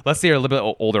baby. Let's say you're a little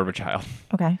bit older of a child.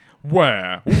 Okay.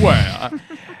 Wah, wah.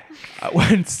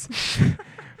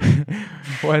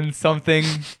 When something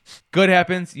good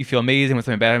happens, you feel amazing. When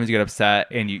something bad happens, you get upset,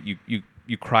 and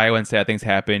you cry when sad things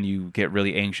happen. You get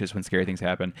really anxious when scary things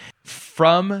happen.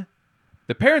 From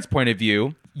the parent's point of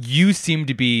view, you seem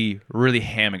to be really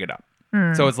hamming it up.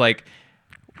 So it's like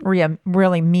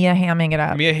Really, Mia hamming it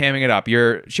up. Mia hamming it up.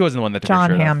 She wasn't the one that took John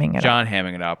her shirt off. hamming it up. John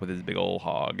hamming it up with his big old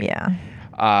hog. Yeah.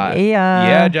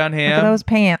 Yeah, John Hamm. Look at those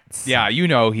pants. Yeah, you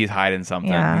know he's hiding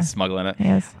something. Yeah. He's smuggling it.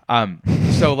 Yes.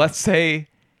 So let's say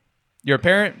you're a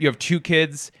parent, you have 2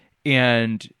 kids,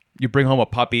 and you bring home a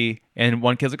puppy, and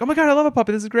one kid's like, oh my God, I love a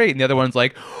puppy. This is great. And the other one's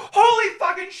like, holy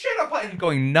fucking shit, a puppy, and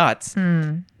going nuts.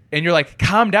 And you're like,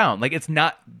 calm down. Like, it's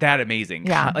not that amazing.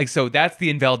 Yeah. Like, so that's the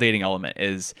invalidating element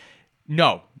is,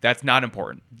 no, that's not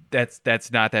important.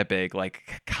 That's not that big.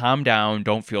 Like, calm down.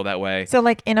 Don't feel that way. So,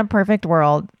 like, in a perfect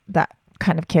world, that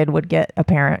kind of kid would get a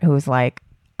parent who's like,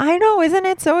 I know, isn't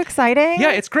it so exciting?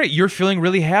 Yeah, it's great. You're feeling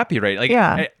really happy, right? Like,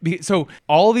 Yeah. So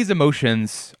all these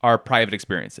emotions are private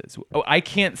experiences. Oh, I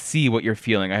can't see what you're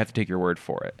feeling. I have to take your word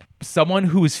for it. Someone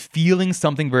who is feeling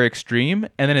something very extreme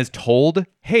and then is told,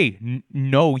 hey,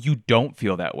 no, you don't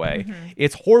feel that way.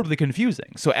 It's horribly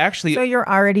confusing. So actually, So you're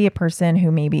already a person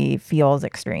who maybe feels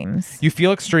extremes you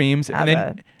feel extremes as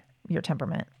and your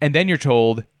temperament. then you're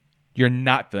told you're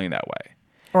not feeling that way.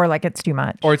 Or like it's too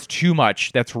much. Or it's too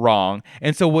much. That's wrong.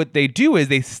 And so what they do is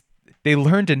they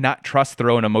learn to not trust their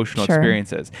own emotional Sure.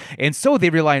 experiences. And so they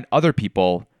rely on other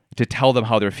people to tell them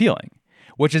how they're feeling,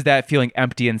 which is that feeling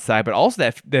empty inside, but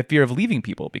also that fear of leaving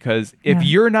people. Because if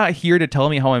you're not here to tell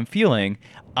me how I'm feeling,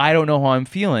 I don't know how I'm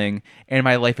feeling, and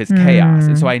my life is chaos.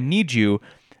 And so I need you,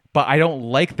 but I don't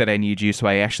like that I need you, so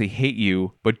I actually hate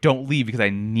you, but don't leave because I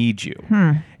need you.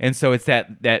 And so it's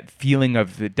that feeling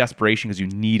of the desperation because you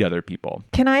need other people.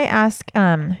 Can I ask,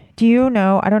 do you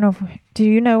know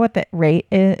what the rate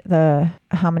is,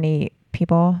 how many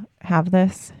people have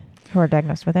this who are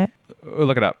diagnosed with it?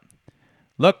 Look it up.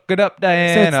 Look it up, So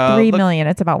Diana. it's 3 million.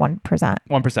 It's about 1%.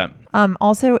 1%.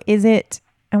 Also,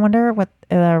 I wonder what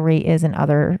the rate is in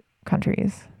other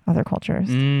countries, other cultures.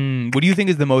 What do you think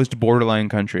is the most borderline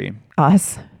country?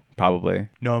 Us. Probably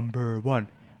number 1.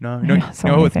 No, Yeah, so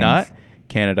no, many it's not. things.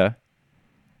 Canada.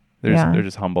 Yeah. They're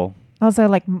just humble. Also,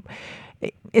 like,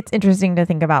 it's interesting to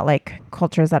think about like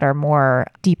cultures that are more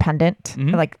dependent,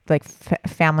 like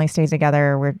family stays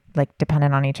together. We're like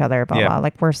dependent on each other, blah, Yeah. blah.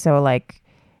 Like we're so like,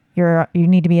 you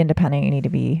need to be independent. You need to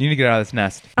be. You need to get out of this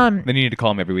nest. Then you need to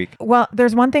call me every week. Well,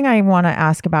 there's one thing I want to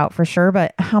ask about for sure,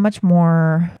 but how much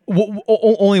more?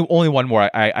 Only one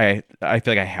more. I feel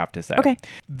like I have to say. Okay.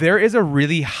 There is a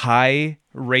really high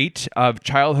rate of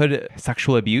childhood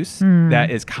sexual abuse that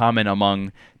is common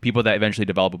among people that eventually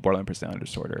develop a borderline personality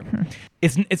disorder.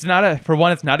 It's not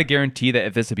a guarantee that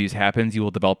if this abuse happens, you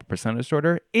will develop a personality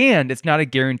disorder, and it's not a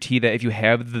guarantee that if you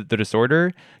have the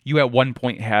disorder, you at one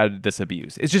point had this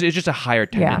abuse. It's just a higher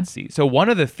tendency. So one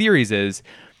of the theories is,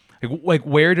 like,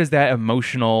 where does that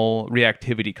emotional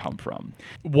reactivity come from?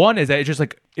 One is that it's just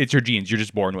like, it's your genes. You're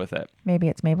just born with it. Maybe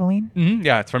it's Maybelline.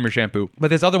 Yeah, it's from your shampoo. But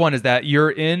this other one is that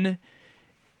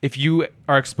if you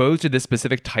are exposed to this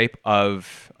specific type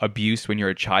of abuse when you're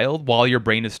a child, while your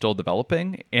brain is still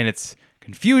developing, and it's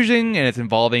confusing, and it's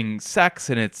involving sex,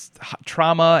 and it's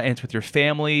trauma, and it's with your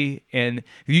family, and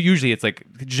usually it's like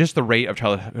just the rate of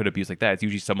childhood abuse like that. It's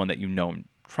usually someone that you know and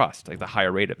trust, like the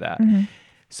higher rate of that.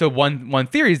 So one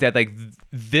theory is that like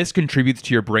this contributes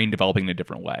to your brain developing in a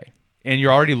different way. And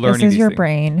you're already learning This is these your things.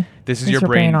 brain. This is your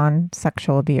brain. on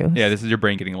sexual abuse. Yeah, this is your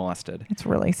brain getting molested. It's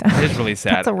really sad. It is really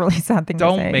sad. That's a really sad thing to say.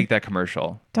 Don't make that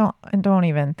commercial. Don't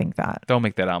even think that. Don't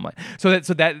make that omelet. So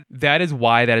that is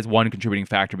why that is one contributing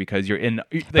factor, because you're in.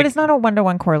 Like, But it's not a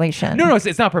 1-to-1 correlation. no,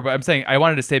 it's not perfect. I'm saying I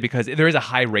wanted to say because there is a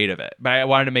high rate of it, but I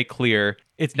wanted to make clear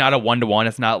it's not a 1-to-1.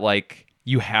 It's not like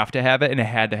you have to have it and it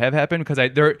had to have happened, because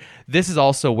this is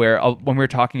also where when we were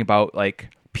talking about like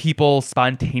people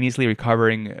spontaneously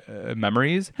recovering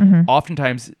memories,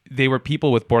 oftentimes they were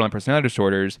people with borderline personality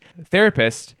disorders.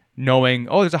 Therapists knowing,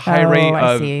 there's a high rate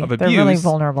I of see. abuse. They're really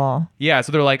vulnerable. Yeah,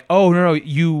 so they're like, oh no,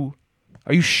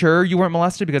 are you sure you weren't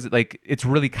molested? Because it's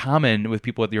really common with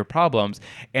people with your problems.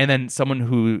 And then someone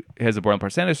who has a borderline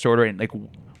personality disorder and like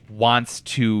wants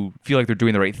to feel like they're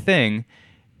doing the right thing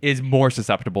is more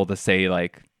susceptible to say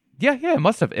like, yeah, it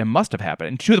must have happened,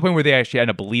 and to the point where they actually end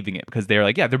up believing it, because they're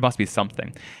like, yeah, there must be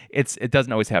something. It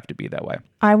doesn't always have to be that way.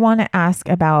 I want to ask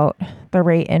about the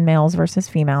rate in males versus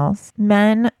females.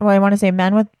 Men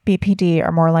with BPD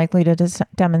are more likely to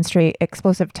demonstrate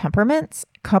explosive temperaments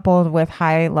coupled with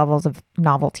high levels of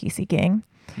novelty seeking.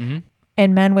 Mm-hmm.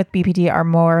 And men with BPD are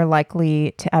more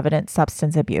likely to evidence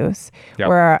substance abuse, Yep.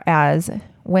 whereas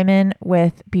women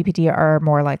with BPD are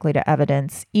more likely to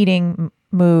evidence eating,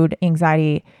 mood,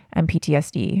 anxiety, and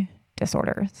PTSD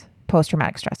disorders,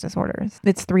 post-traumatic stress disorders.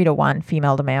 It's 3-to-1,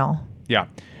 female to male. Yeah,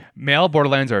 male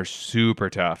borderlines are super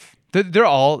tough.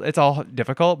 It's all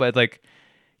difficult, but like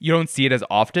you don't see it as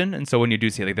often, and so when you do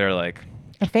see it, like they're like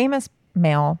A famous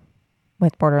male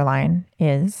with borderline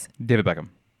is David Beckham.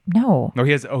 no, No,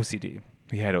 he has OCD.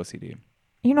 He had OCD.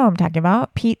 you know what I'm talking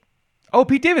about, Pete. Oh,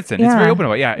 Pete Davidson. He's very open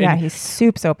about it. Yeah. Yeah, And, he's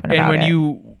soups open and about when it.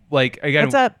 you like again,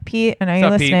 What's up, Pete? And are you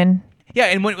What's up, Pete? listening? yeah,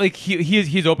 and when like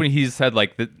he's open, he's said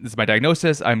like this is my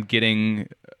diagnosis. I'm getting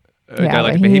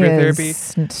dialectic but behavior he therapy.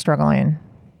 is struggling.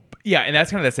 Yeah, and that's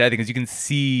kind of the sad thing, because you can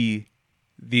see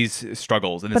these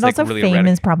struggles, and But it's like also really fame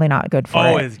erratic. is probably not good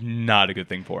for it. It's not a good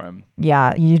thing for him.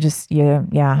 Yeah, you 'cause-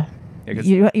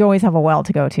 you always have a well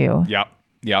to go to.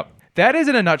 Yep. That is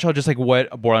in a nutshell just like what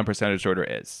a borderline personality disorder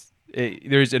is.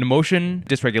 There's an emotion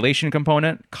dysregulation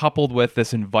component coupled with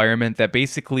this environment that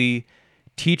basically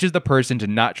teaches the person to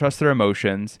not trust their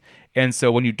emotions. And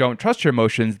so when you don't trust your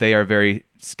emotions, they are very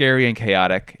scary and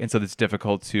chaotic. And so it's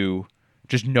difficult to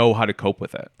just know how to cope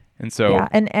with it. And so Yeah,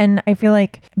 and I feel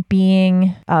like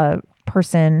being a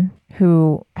person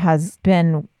who has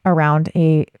been around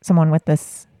someone with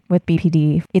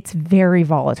BPD, it's very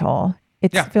volatile.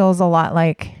 It Yeah. feels a lot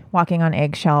like walking on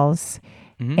eggshells,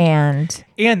 and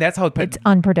and that's how it's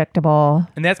unpredictable.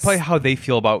 and that's probably how they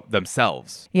feel about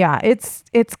themselves. Yeah, it's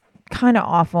kind of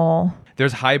awful.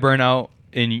 There's high burnout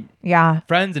in Yeah,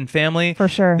 friends and family. for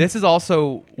sure. This is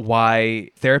also why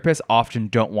therapists often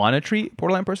don't want to treat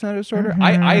borderline personality disorder.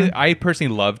 Mm-hmm. I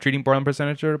personally love treating borderline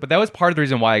personality disorder, but that was part of the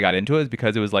reason why I got into it, is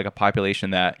because it was like a population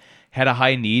that had a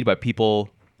high need, but people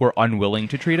were unwilling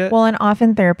to treat it. Well, and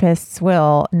often therapists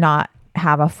will not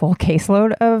have a full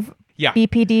caseload of Yeah.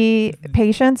 BPD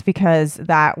patients because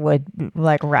that would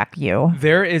like wreck you.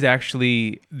 There is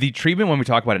actually the treatment, when we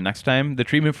talk about it next time, the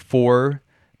treatment for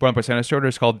borderline personality disorder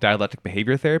is called dialectic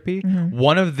behavior therapy. Mm-hmm.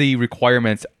 One of the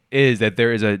requirements is that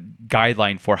there is a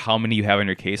guideline for how many you have on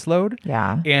your caseload.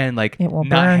 Yeah. And like It will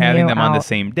not burn having you them on the out.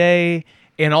 same day.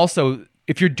 And also,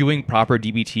 if you're doing proper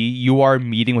DBT, you are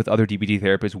meeting with other DBT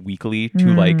therapists weekly to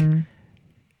like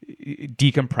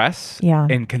decompress Yeah.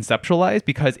 and conceptualize,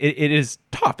 because it is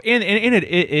tough and it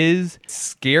is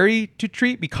scary to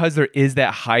treat, because there is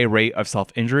that high rate of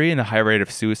self-injury and the high rate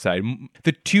of suicide.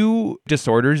 The two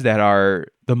disorders that are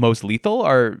the most lethal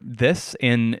are this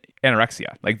and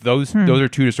anorexia. Like those are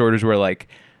two disorders where like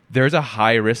there's a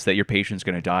high risk that your patient's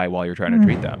going to die while you're trying to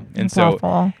treat them. And It's so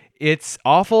awful. it's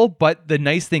awful, but the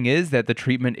nice thing is that the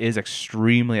treatment is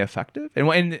extremely effective. And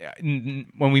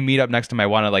when we meet up next time, I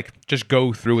want to like just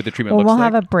go through what the treatment Well, looks we'll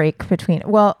like. have a break between.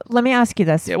 Well, let me ask you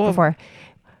this Yeah, well- before.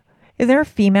 Is there a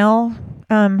female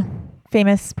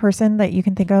famous person that you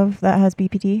can think of that has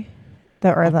BPD?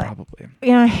 Probably.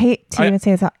 I hate to I- even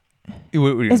say this. What are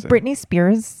you gonna Is say? Britney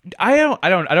Spears I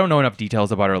don't know enough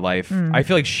details about her life. I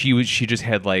feel like she just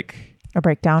had like a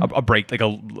breakdown? a break, like a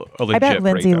legit I bet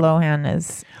Lindsay breakdown. Lohan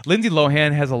is. Lindsay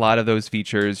Lohan has a lot of those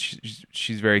features.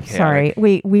 She's very chaotic.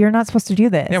 Sorry, we are not supposed to do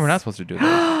this. Yeah, we're not supposed to do this.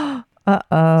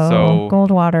 Uh-oh. So-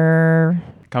 Goldwater.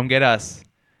 Come get us.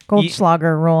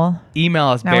 Goldschlager rule. Email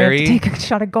us, Now Barry. we have to take a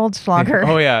shot of Goldschlager.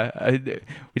 Oh yeah,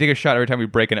 we take a shot every time we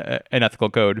break an ethical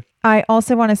code. I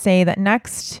also want to say that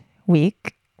next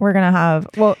week we're gonna have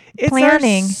It's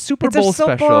planning. our Super It's Bowl a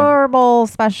special. Super Bowl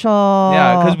special.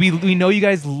 Yeah, because we know you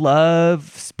guys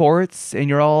love sports and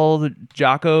you're all the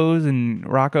jockos and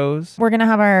rockos. we're gonna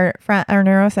have our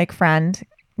neuropsych friend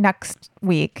next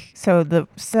week. So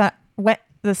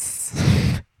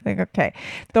okay,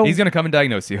 He's gonna come and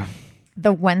diagnose you.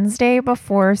 the Wednesday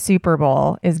before Super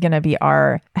Bowl is gonna be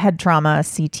our head trauma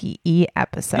CTE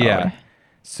episode. Yeah.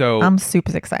 So I'm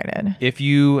super excited. if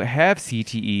you have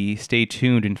CTE, stay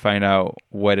tuned and find out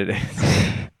what it is.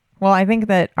 Well, I think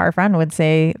that our friend would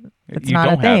say it's You not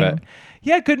don't a thing. have it.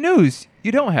 Yeah, good news.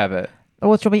 You don't have it.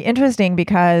 Which will be interesting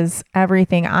because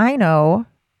everything I know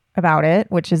about it,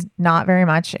 which is not very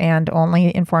much and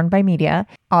only informed by media,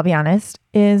 I'll be honest,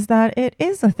 is that it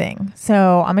is a thing.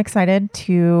 So I'm excited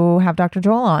to have Dr.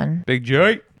 Joel on. Big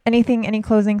J. Any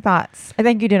closing thoughts? I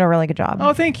think you did a really good job.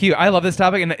 Oh, thank you. I love this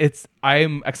topic, and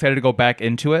I'm excited to go back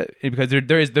into it because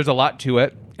there's a lot to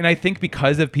it, and I think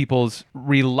because of people's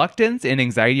reluctance and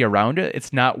anxiety around it,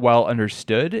 it's not well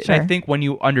understood. Sure. And I think when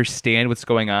you understand what's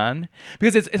going on,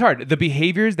 because it's hard. The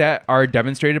behaviors that are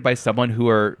demonstrated by someone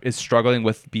who is struggling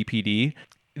with BPD,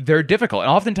 they're difficult, and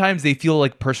oftentimes they feel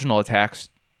like personal attacks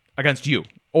against you.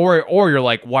 Or you're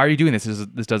like, why are you doing this?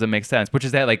 This doesn't make sense. Which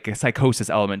is that like a psychosis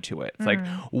element to it. It's like,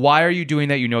 why are you doing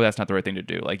that? You know that's not the right thing to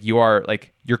do. Like you're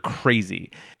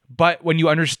crazy. But when you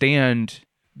understand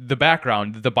the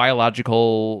background, the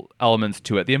biological elements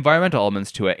to it, the environmental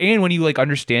elements to it, and when you like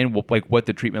understand what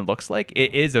the treatment looks like,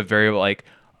 it is a very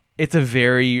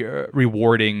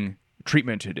rewarding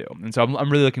treatment to do. And so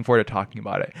I'm really looking forward to talking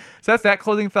about it. So that's that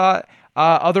closing thought.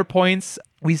 Other points,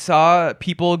 we saw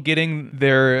people getting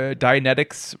their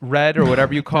Dianetics read or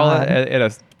whatever you call it at a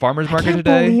farmer's market I can't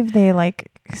today. believe they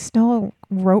still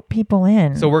wrote people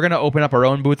in. So we're going to open up our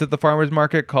own booth at the farmer's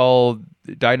market called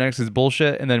Dianetics is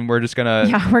Bullshit. And then we're just going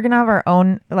to... Yeah, we're going to have our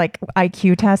own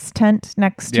IQ test tent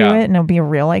next to Yeah. it, and it'll be a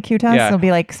real IQ test. Yeah. It'll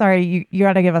be like, sorry, you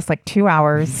got to give us 2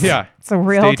 hours. Yeah. It's a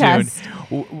real Stay test.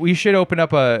 tuned. We should open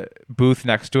up a booth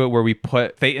next to it where we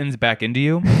put thetans back into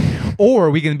you.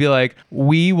 Or we can be like,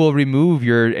 we will remove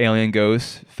your alien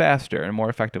ghosts faster and more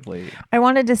effectively. I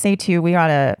wanted to say too, we got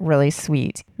a really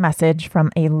sweet message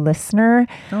from a listener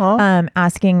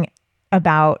asking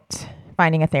about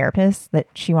finding a therapist, that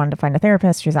she wanted to find a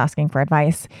therapist. She was asking for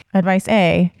advice. Advice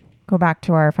A, go back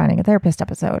to our finding a therapist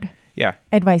episode. Yeah.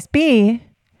 Advice B,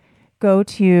 go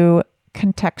to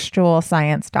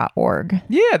contextualscience.org.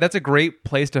 Yeah, that's a great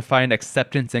place to find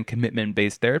acceptance and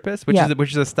commitment-based therapists, which Yeah.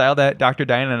 is a style that Dr.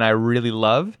 Diana and I really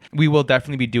love. We will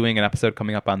definitely be doing an episode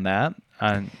coming up on that,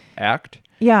 on ACT.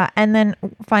 Yeah. And then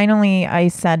finally, I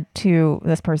said to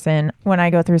this person, when I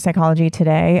go through psychology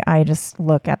today, I just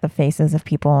look at the faces of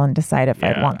people and decide if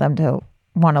I Yeah. want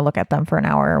to look at them for an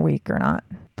hour a week or not.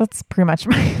 That's pretty much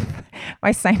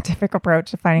my scientific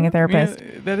approach to finding a therapist.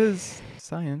 Yeah, that is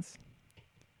science.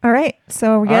 All right.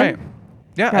 So we're All good. right.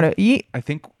 Yeah, Gotta eat. I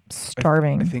think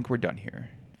Starving. I think we're done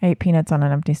here. I ate peanuts on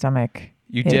an empty stomach.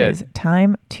 You It did. is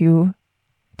time to Go to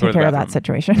take the care of that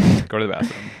bathroom. situation. Go to the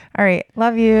bathroom. All right.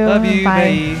 Love you. Love you.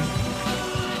 Bye. Bye.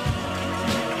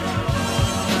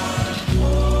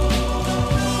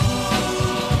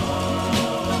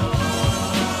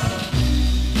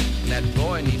 That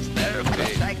boy needs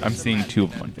therapy. I'm seeing 2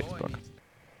 of them on Facebook.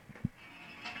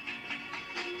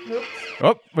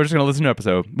 Oh, we're just going to listen to an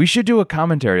episode. We should do a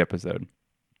commentary episode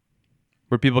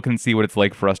where people can see what it's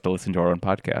like for us to listen to our own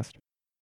podcast.